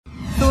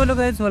hello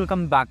guys,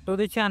 welcome back to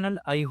the channel.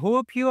 I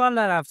hope you all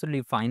are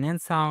absolutely fine and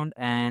sound,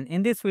 and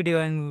in this video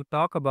I'm going to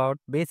talk about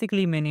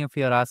basically many of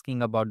you are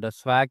asking about the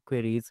swag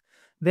queries,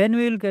 when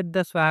we will get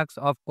the swags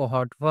of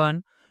cohort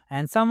 1,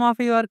 and some of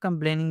you are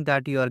complaining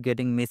that you are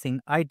getting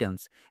missing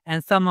items,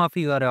 and some of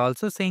you are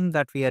also saying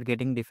that we are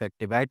getting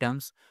defective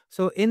items.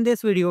 So in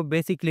this video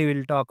basically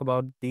we'll talk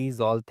about these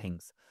all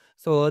things.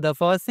 So the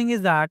first thing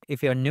is that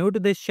if you are new to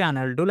this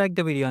channel, do like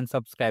the video and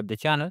subscribe the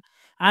channel.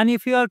 And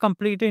if you are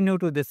completely new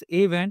to this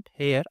event,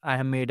 here I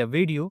have made a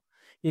video.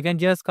 You can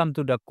just come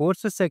to the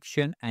courses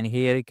section and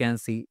here you can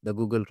see the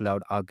Google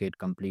Cloud Arcade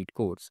complete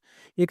course.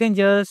 You can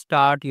just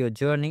start your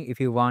journey. If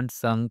you want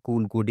some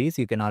cool goodies,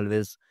 you can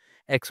always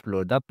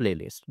explore the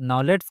playlist.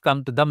 Now let's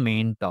come to the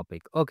main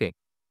topic. Okay.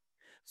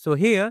 So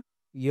here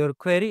your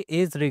query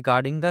is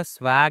regarding the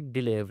swag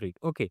delivery.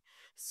 Okay.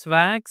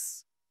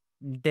 Swags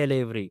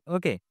delivery.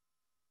 Okay.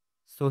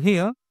 So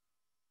here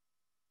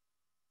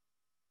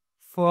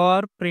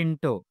for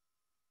Printo,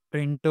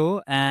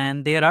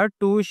 and there are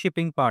two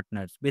shipping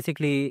partners,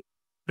 basically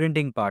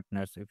printing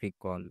partners if we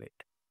call it.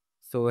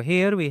 So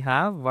here we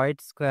have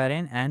White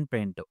Square and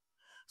Printo.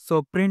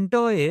 So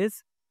Printo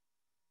is,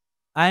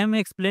 I am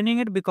explaining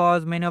it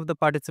because many of the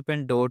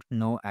participants don't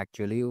know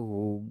actually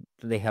who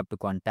they have to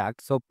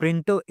contact. So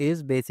Printo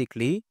is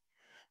basically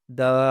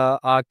the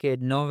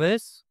arcade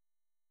novice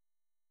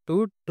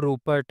to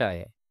trooper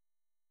tie,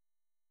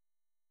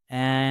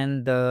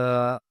 and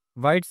the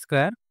White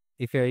Square,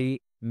 if I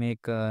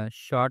make a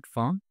short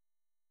form,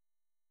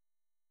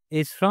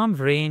 is from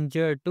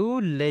Ranger to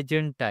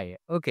Legend tire.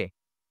 Okay.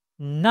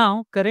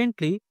 Now,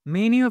 currently,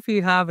 many of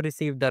you have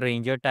received the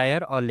Ranger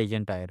tire or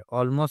Legend tire.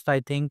 Almost,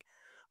 I think,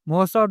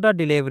 most of the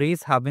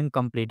deliveries have been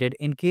completed.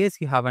 In case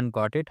you haven't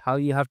got it, how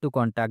you have to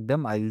contact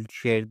them, I will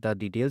share the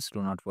details.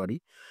 Do not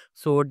worry.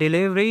 So,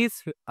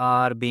 deliveries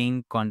are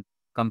being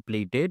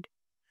completed,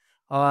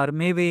 or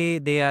maybe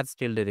they are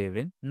still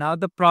delivering. Now,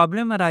 the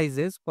problem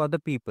arises for the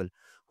people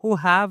who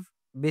have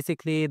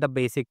basically the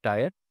basic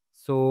tire.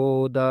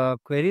 So, the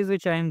queries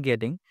which I am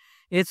getting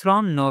is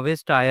from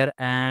novice tire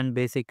and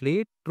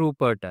basically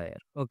trooper tire.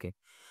 Okay.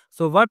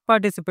 So, what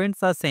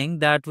participants are saying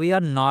that we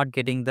are not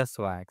getting the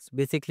swags.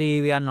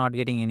 Basically, we are not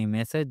getting any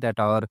message that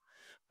our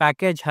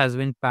package has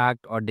been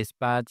packed or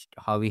dispatched,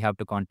 how we have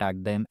to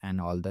contact them,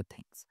 and all the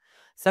things.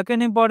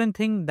 Second important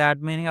thing that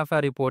many of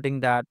are reporting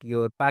that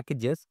your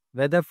packages,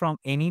 whether from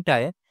any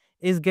tire,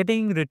 is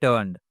getting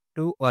returned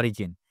to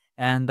origin.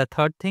 And the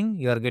third thing,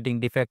 you are getting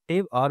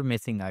defective or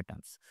missing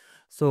items.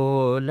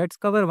 So let's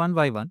cover one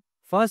by one.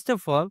 First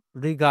of all,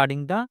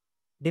 regarding the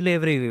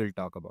delivery, we will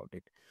talk about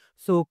it.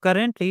 So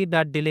currently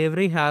that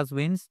delivery has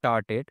been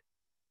started.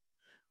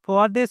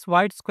 For this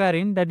white square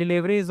in, the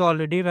delivery is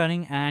already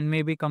running and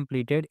may be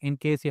completed. In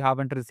case you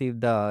haven't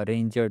received the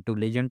Ranger to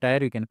Legend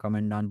tire, you can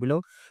comment down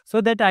below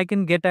so that I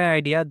can get an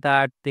idea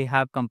that they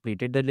have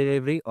completed the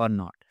delivery or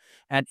not.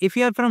 And if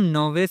you are from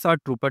Novice or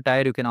Trooper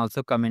tire, you can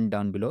also comment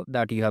down below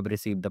that you have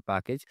received the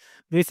package.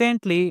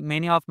 Recently,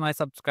 many of my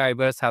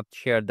subscribers have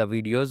shared the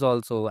videos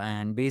also,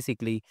 and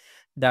basically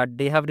that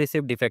they have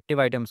received defective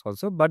items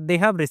also, but they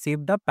have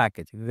received the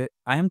package.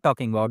 I am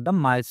talking about the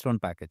milestone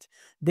package.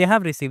 They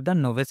have received the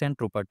novice and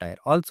trooper tire.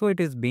 Also, it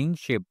is being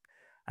shipped.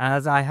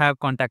 As I have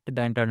contacted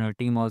the internal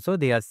team also,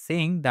 they are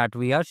saying that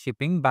we are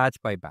shipping batch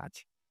by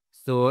batch.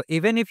 So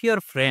even if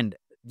your friend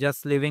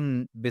just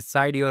living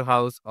beside your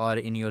house or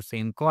in your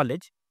same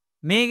college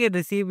may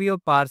receive your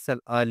parcel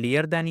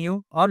earlier than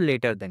you or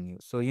later than you.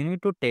 So you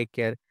need to take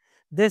care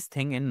this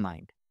thing in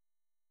mind.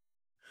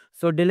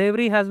 So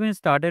delivery has been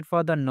started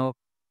for the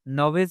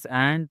novice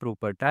and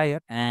trooper tire,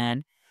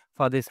 and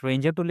for this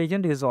Ranger to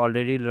Legend is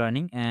already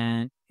running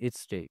and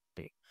it's taking.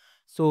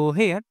 So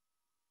here,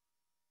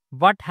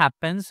 what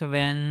happens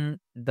when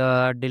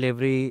the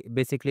delivery,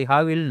 basically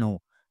how we'll know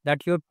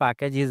that your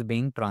package is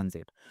being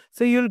transit.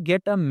 So you'll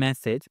get a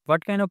message.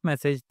 What kind of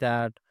message?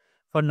 That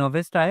for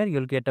novice tire,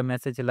 you'll get a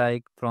message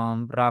like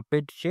from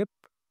Rapid Ship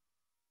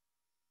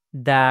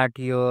that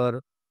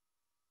your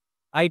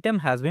item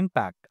has been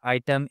packed.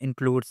 Item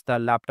includes the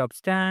laptop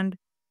stand,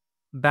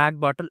 bag,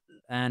 bottle,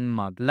 and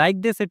mug.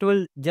 Like this, it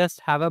will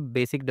just have a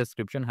basic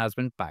description has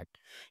been packed.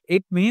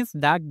 It means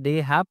that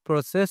they have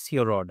processed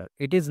your order.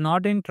 It is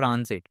not in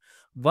transit.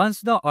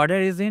 Once the order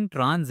is in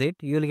transit,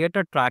 you'll get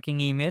a tracking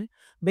email.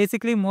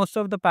 Basically, most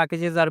of the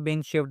packages are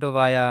being shipped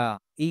via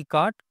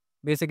e-cart.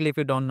 Basically, if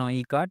you don't know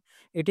e-cart,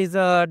 it is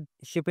a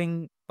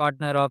shipping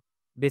partner of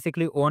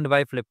basically owned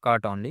by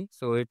Flipkart only.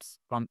 So it's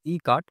from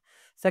e-cart.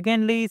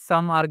 Secondly,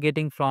 some are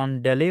getting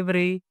from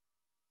delivery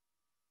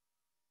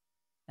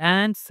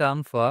and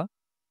some for,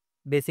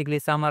 basically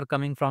some are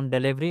coming from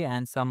delivery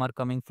and some are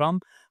coming from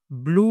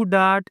Blue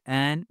Dart,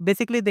 and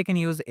basically they can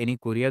use any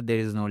courier. There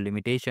is no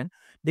limitation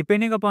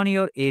depending upon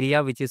your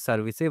area which is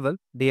serviceable.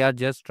 They are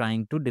just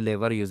trying to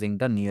deliver using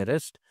the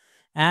nearest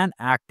and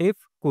active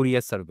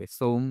courier service.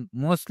 So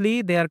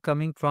mostly they are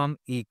coming from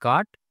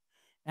e-cart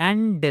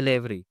and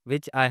delivery,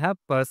 which I have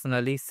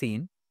personally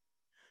seen.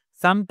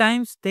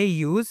 Sometimes they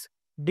use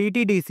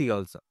DTDC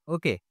also.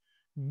 Okay,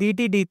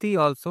 DTDC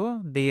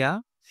also they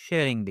are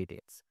sharing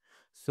details.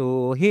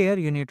 So here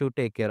you need to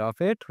take care of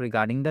it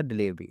regarding the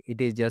delivery. It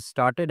is just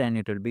started and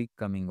it will be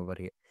coming over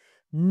here.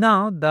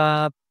 Now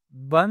the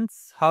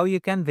once how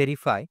you can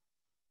verify.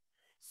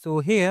 So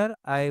here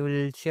I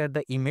will share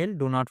the email,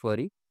 do not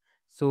worry.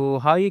 So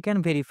how you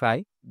can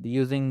verify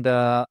using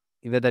the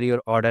whether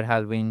your order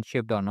has been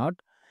shipped or not.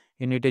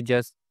 You need to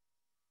just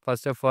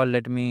first of all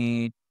let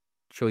me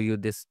show you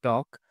this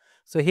doc.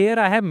 So here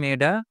I have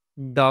made a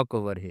doc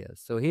over here.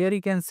 So here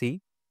you can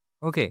see,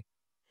 okay,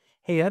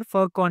 here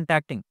for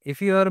contacting,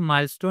 if your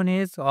milestone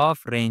is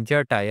of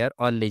Ranger tire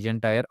or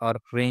Legend tire or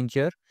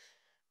Ranger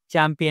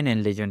Champion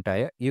and Legend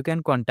tire, you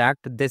can contact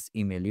this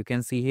email. You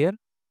can see here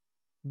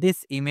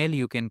this email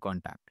you can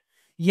contact.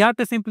 You have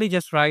to simply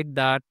just write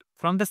that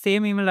from the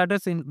same email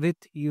address in which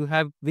you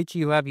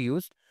have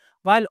used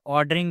while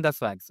ordering the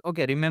swags.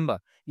 Okay, remember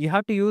you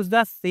have to use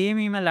the same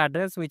email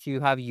address which you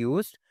have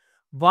used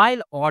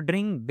while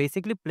ordering,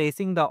 basically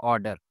placing the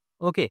order.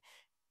 Okay,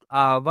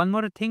 one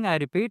more thing I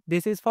repeat,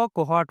 this is for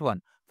cohort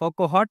 1. For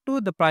cohort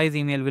 2, the price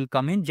email will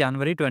come in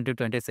January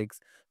 2026.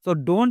 So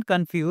don't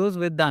confuse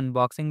with the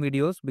unboxing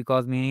videos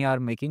because many are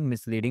making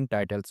misleading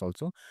titles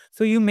also.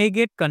 So you may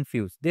get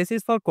confused. This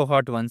is for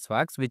cohort 1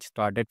 swags which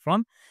started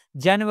from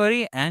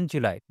January and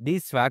July.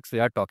 These swags we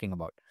are talking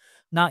about.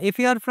 Now if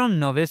you are from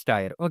novice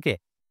tire, okay,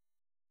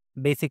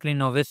 basically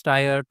novice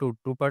tire to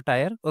trooper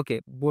tire, okay,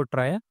 boat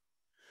tire.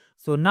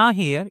 So now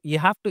here you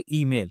have to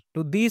email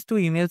to these two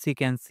emails you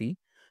can see.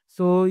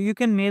 So you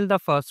can mail the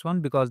first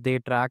one because they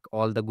track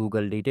all the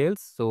Google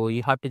details. So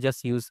you have to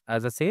just use,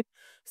 as I said,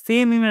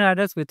 same email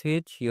address with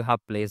which you have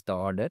placed the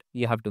order.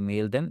 You have to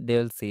mail them.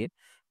 They'll say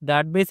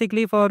that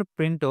basically for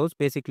printos,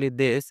 basically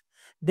this,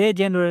 they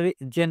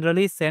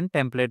generally send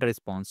template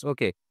response.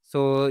 Okay.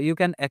 So you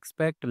can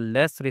expect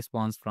less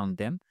response from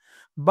them.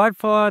 But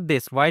for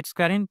this, white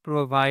squaring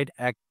provide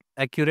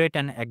accurate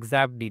and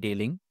exact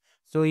detailing.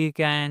 So you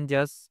can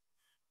just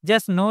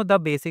know the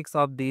basics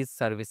of these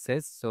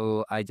services.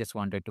 So I just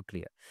wanted to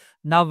clear.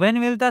 Now, when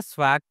will the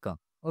swag come?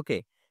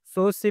 Okay.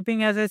 So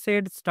shipping, as I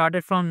said,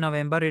 started from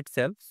November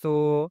itself.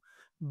 So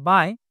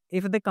by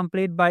if they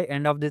complete by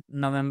end of this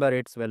November,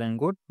 it's well and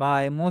good.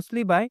 By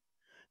mostly by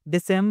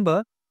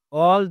December,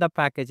 all the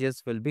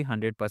packages will be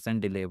 100%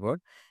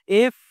 delivered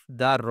if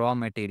the raw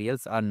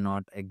materials are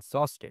not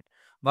exhausted.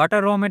 What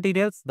are raw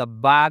materials? The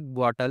bag,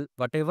 bottle,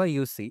 whatever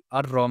you see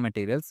are raw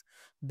materials.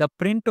 The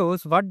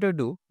printers, what they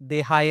do,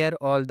 they hire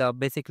all the,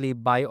 basically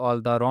buy all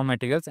the raw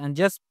materials and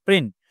just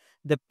print.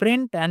 They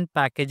print and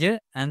package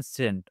it and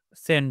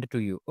send to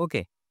you.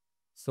 Okay.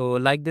 So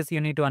like this,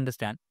 you need to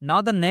understand.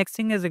 Now the next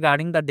thing is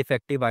regarding the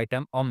defective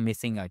item or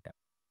missing item.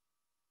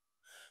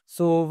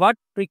 So what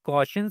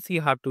precautions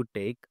you have to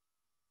take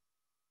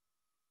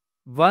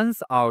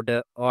once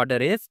order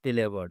is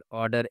delivered,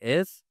 order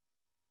is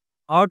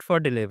out for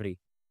delivery.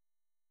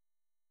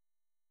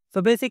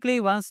 So basically,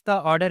 once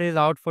the order is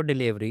out for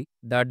delivery,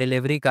 the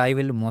delivery guy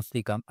will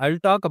mostly come. I'll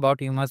talk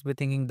about, you must be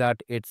thinking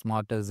that it's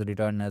marked as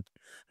return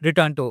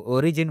to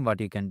origin.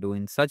 What you can do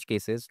in such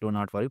cases, do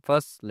not worry.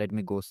 First, let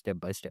me go step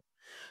by step.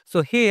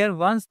 So here,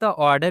 once the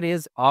order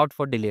is out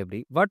for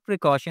delivery, what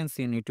precautions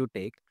you need to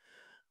take?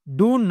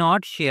 Do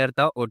not share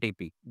the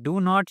OTP. Do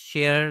not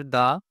share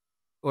the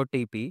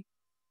OTP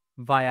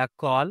via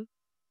call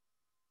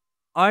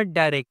or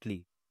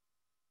directly.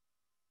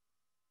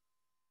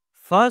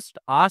 First,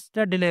 ask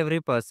the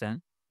delivery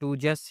person to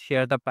just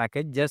share the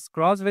package. Just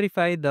cross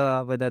verify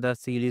the whether the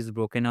seal is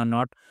broken or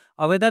not,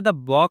 or whether the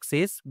box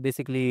is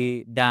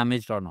basically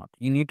damaged or not.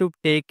 You need to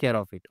take care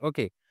of it.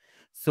 Okay.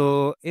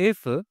 So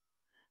if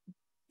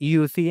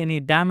you see any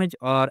damage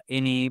or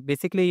any,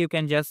 basically you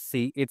can just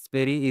see it's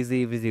very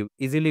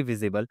easily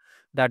visible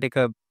that if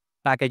a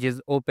package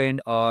is opened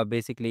or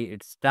basically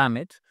it's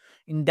damaged.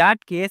 In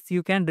that case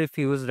you can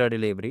refuse the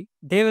delivery.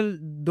 They will,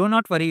 do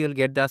not worry, you'll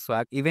get the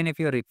swag. Even if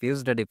you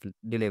refuse the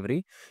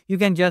delivery, you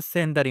can just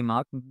send the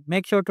remark.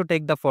 Make sure to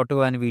take the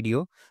photo and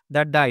video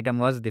that the item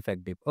was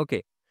defective.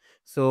 Okay,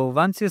 so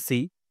once you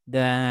see,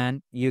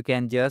 then you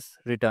can just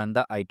return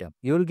the item.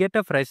 You will get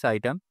a fresh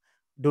item.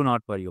 Do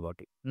not worry about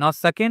it. Now,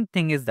 second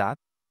thing is that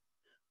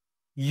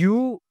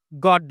you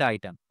got the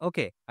item.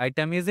 Okay,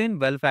 item is in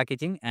well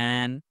packaging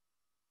and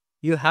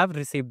you have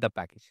received the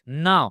package.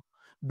 Now,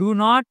 do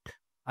not,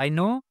 I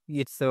know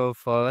it's a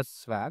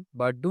first swag,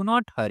 but do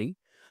not hurry.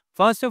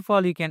 First of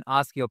all, you can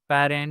ask your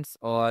parents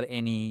or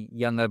any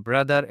younger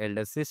brother,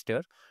 elder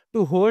sister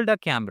to hold a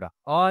camera,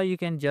 or you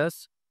can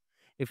just,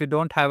 if you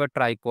don't have a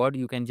tripod,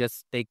 you can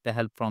just take the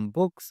help from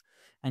books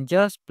and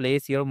just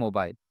place your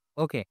mobile.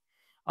 Okay.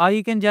 Or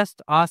you can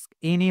just ask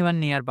anyone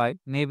nearby,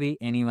 maybe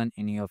anyone,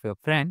 any of your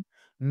friend.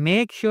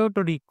 Make sure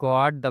to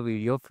record the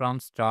video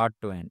from start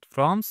to end.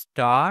 From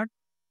start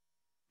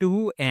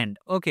to end.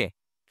 Okay.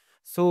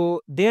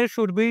 So there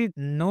should be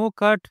no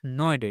cut,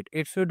 no edit.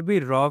 It should be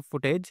raw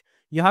footage.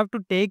 You have to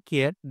take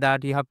care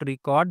that you have to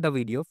record the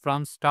video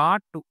from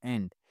start to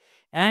end.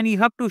 And you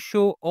have to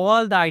show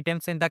all the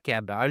items in the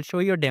camera. I'll show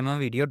you a demo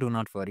video, do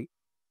not worry.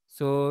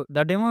 So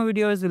the demo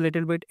video is a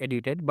little bit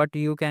edited, but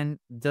you can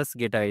just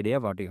get an idea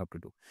what you have to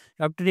do.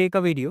 You have to take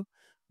a video.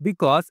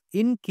 because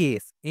in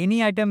case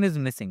any item is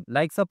missing,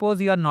 like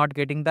suppose you are not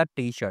getting that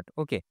t-shirt,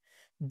 okay,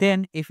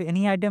 then if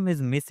any item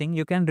is missing,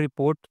 you can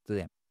report to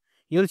them.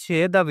 You'll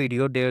share the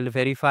video, they will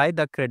verify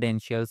the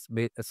credentials,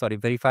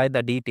 verify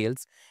the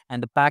details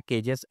and the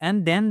packages,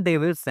 and then they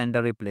will send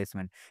a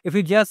replacement. If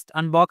you just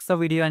unbox the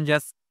video and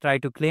just try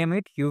to claim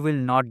it, you will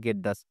not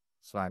get the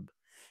swag.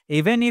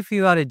 Even if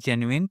you are a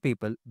genuine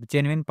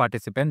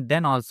participant,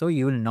 then also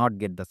you will not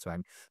get the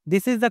swag.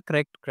 This is the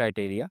correct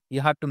criteria.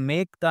 You have to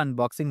make the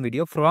unboxing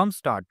video from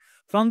start,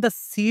 from the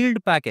sealed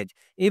package.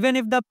 Even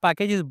if the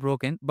package is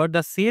broken, but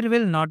the seal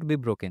will not be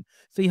broken.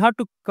 So you have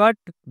to cut,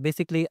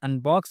 basically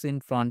unbox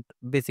in front,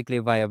 basically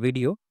via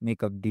video,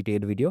 make a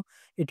detailed video.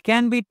 It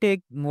can be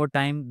take more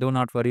time. Do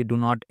not worry. Do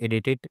not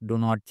edit it. Do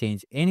not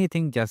change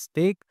anything. Just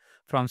take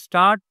from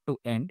start to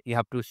end. You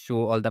have to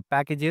show all the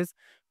packages.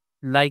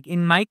 Like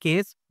in my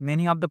case,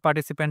 many of the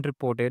participants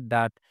reported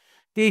that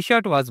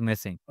t-shirt was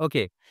missing.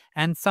 Okay.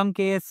 And some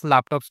case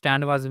laptop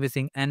stand was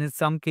missing. And in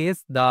some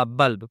case the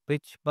bulb,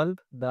 which bulb?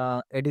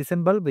 The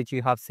Edison bulb which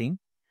you have seen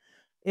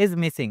is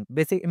missing.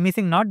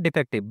 Missing, not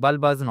defective.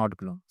 Bulb was not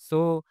glue.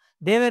 So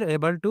they were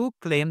able to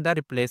claim the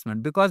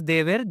replacement because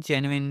they were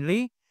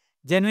genuine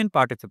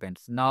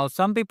participants. Now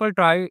some people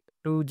try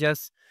to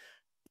just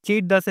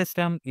cheat the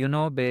system.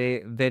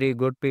 Very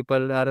good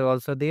people are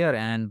also there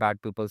and bad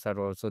people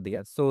are also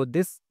there. So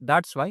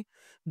that's why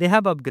they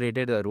have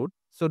upgraded the route.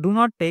 So do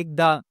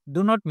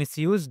not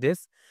misuse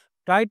this.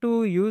 Try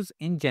to use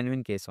in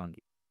genuine case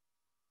only.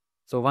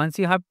 So once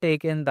you have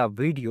taken the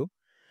video,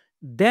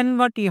 then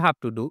what you have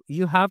to do,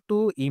 you have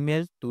to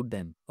email to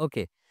them.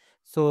 Okay.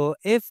 So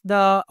if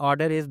the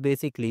order is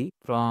basically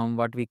from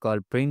what we call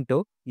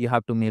Printo, you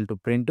have to mail to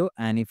Printo.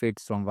 And if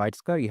it's from White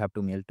Square, you have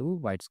to mail to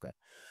White Square.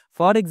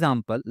 For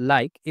example,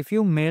 like if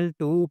you mail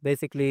to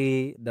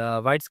basically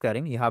the White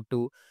Squaring, you have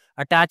to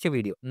attach a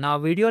video. Now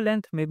video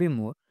length may be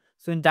more.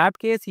 So in that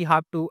case, you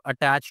have to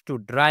attach to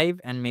Drive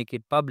and make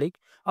it public.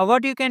 Or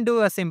what you can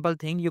do, a simple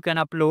thing, you can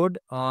upload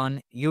on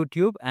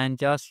YouTube and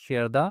just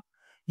share the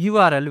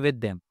URL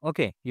with them.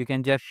 Okay, you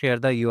can just share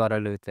the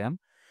URL with them.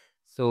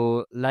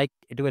 So like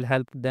it will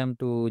help them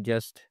to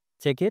just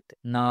check it.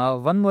 Now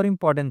one more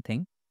important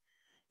thing,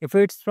 if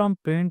it's from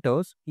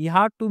Printos, you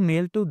have to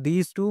mail to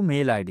these two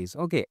mail IDs.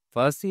 Okay,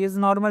 first is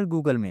normal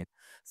Google Mail.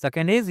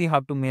 Second is you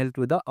have to mail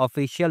to the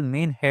official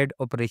main head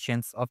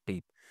operations of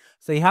Teeth.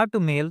 So you have to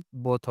mail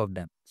both of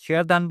them.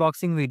 Share the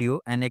unboxing video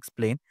and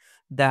explain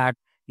that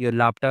your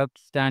laptop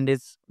stand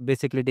is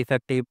basically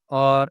defective,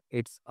 or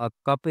it's a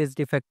cup is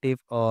defective,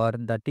 or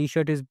the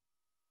t-shirt is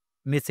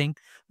missing.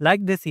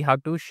 Like this you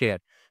have to share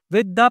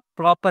with the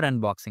proper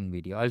unboxing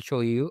video. I'll show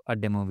you a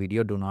demo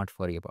video, do not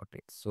worry about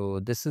it. So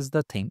this is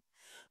the thing.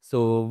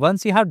 So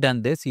once you have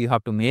done this, you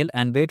have to mail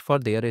and wait for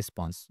their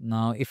response.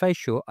 Now if I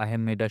show, I have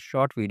made a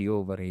short video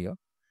over here.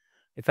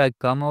 If I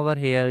come over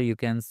here, you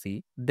can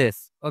see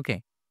this.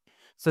 Okay,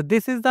 so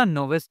this is the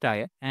novice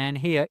tire, and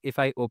here if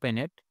I open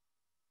it,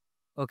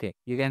 okay,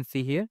 you can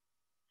see here.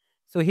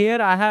 So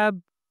here I have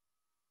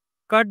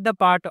cut the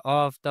part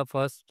of the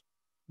first,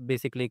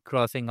 basically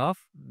crossing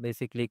off,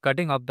 basically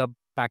cutting off the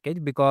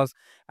package, because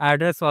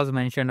address was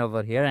mentioned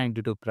over here and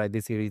due to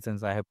privacy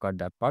reasons I have cut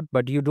that part.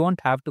 But you don't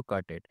have to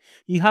cut it.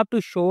 You have to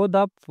show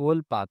the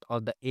full path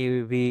of the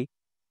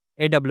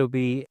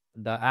AWB,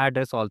 the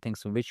address, all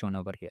things will be shown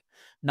over here.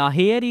 Now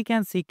here you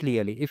can see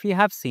clearly, if you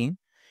have seen,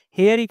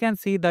 here you can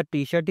see the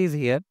t-shirt is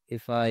here.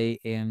 If I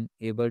am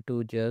able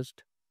to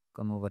just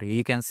come over here,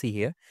 you can see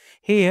here.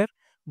 Here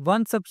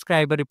one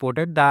subscriber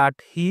reported that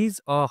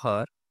his or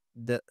her,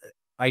 the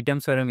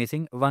items were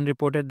missing. One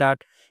reported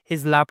that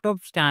his laptop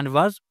stand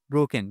was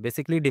broken,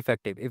 basically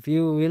defective. If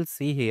you will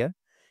see here,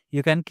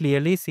 you can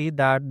clearly see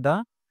that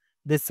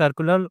this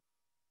circular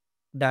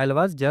dial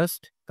was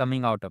just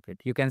coming out of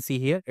it. You can see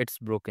here it's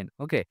broken.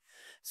 Okay,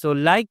 so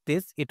like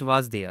this it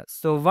was there.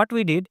 So what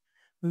we did,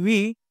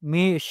 we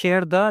may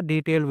share the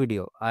detailed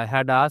video. I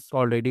had asked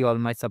already all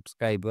my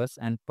subscribers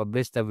and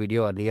published the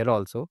video earlier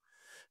also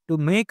to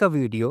make a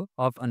video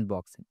of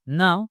unboxing.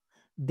 Now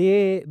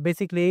they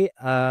basically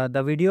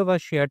the video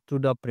was shared to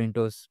the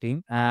Printos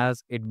team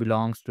as it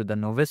belongs to the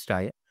novice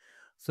tire.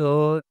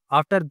 So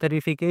after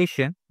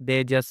verification,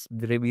 they just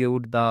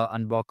reviewed the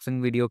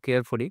unboxing video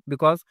carefully,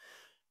 because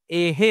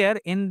here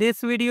in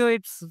this video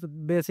it's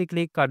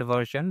basically cut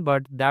version,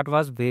 but that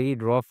was very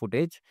raw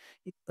footage.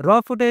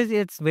 Raw footage,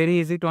 it's very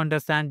easy to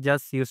understand.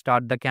 Just you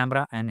start the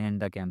camera and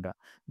end the camera.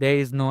 There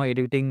is no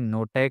editing,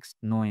 no text,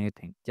 no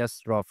anything,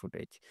 just raw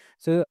footage.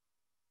 So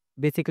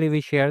basically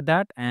we share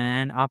that,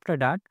 and after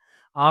that,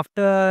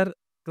 after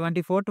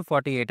 24 to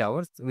 48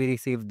 hours, we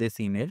received this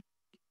email.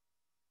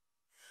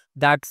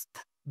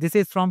 This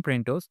is from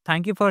Printos.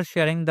 Thank you for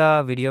sharing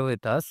the video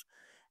with us,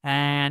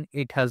 and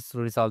it has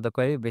resolved the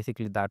query.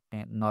 Basically that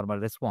normal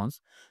response.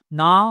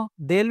 Now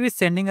they'll be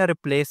sending a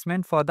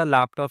replacement for the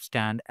laptop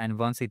stand, and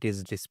once it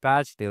is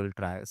dispatched, they will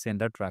send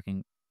the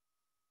tracking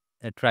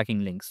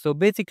link. So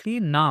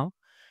basically now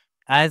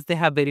as they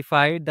have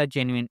verified the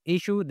genuine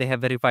issue, they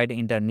have verified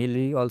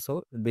internally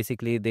also.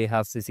 Basically, they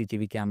have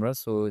CCTV cameras,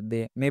 so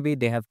they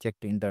have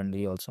checked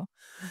internally also.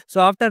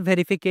 So after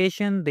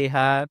verification, they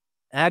have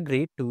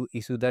agreed to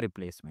issue the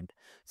replacement.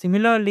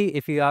 Similarly,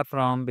 if you are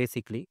from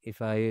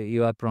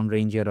you are from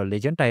Ranger or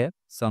Legend Tire,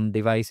 some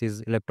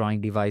devices,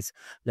 electronic device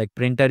like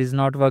printer is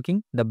not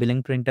working, the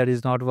billing printer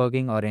is not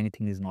working, or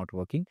anything is not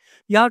working,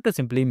 you have to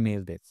simply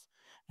mail this,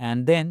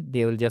 and then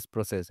they will just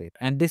process it.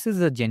 And this is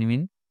a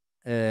genuine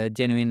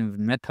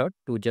method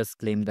to just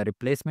claim the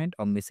replacement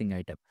or missing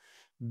item.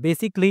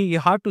 Basically, you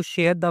have to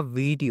share the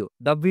video.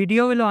 The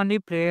video will only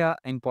play a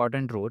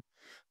important role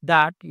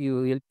that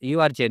you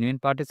are genuine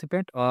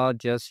participant or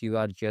just you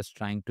are just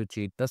trying to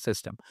cheat the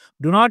system.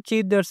 Do not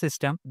cheat their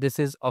system. This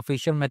is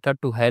official method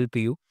to help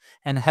you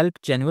and help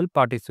genuine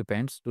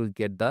participants to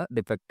get the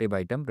defective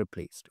item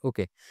replaced.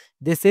 Okay,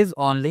 this is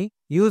only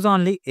use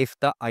only if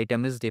the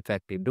item is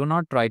defective. Do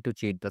not try to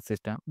cheat the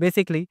system.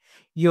 Basically,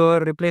 your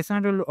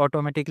replacement will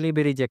automatically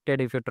be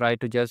rejected if you try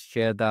to just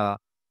share the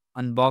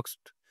unboxed.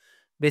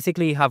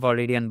 Basically, you have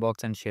already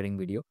unboxed and sharing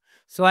video.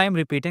 So I am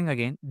repeating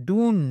again,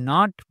 do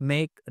not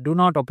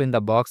open the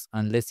box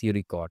unless you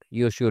record.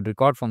 You should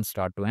record from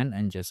start to end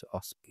and just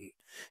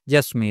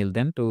mail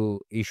them to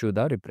issue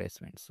the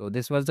replacement. So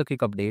this was the quick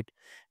update,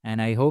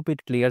 and I hope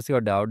it clears your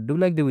doubt. Do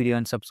like the video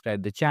and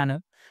subscribe the channel.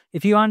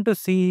 If you want to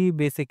see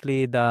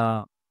basically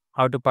the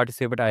how to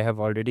participate, I have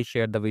already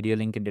shared the video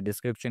link in the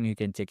description. You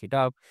can check it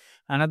out.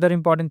 Another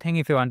important thing,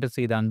 if you want to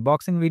see the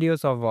unboxing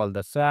videos of all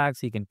the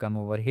swags, you can come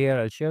over here.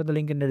 I'll share the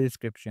link in the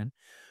description.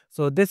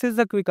 So this is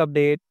a quick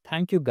update.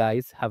 Thank you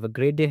guys. Have a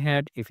great day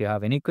ahead. If you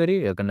have any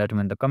query, you can let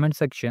me in the comment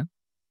section.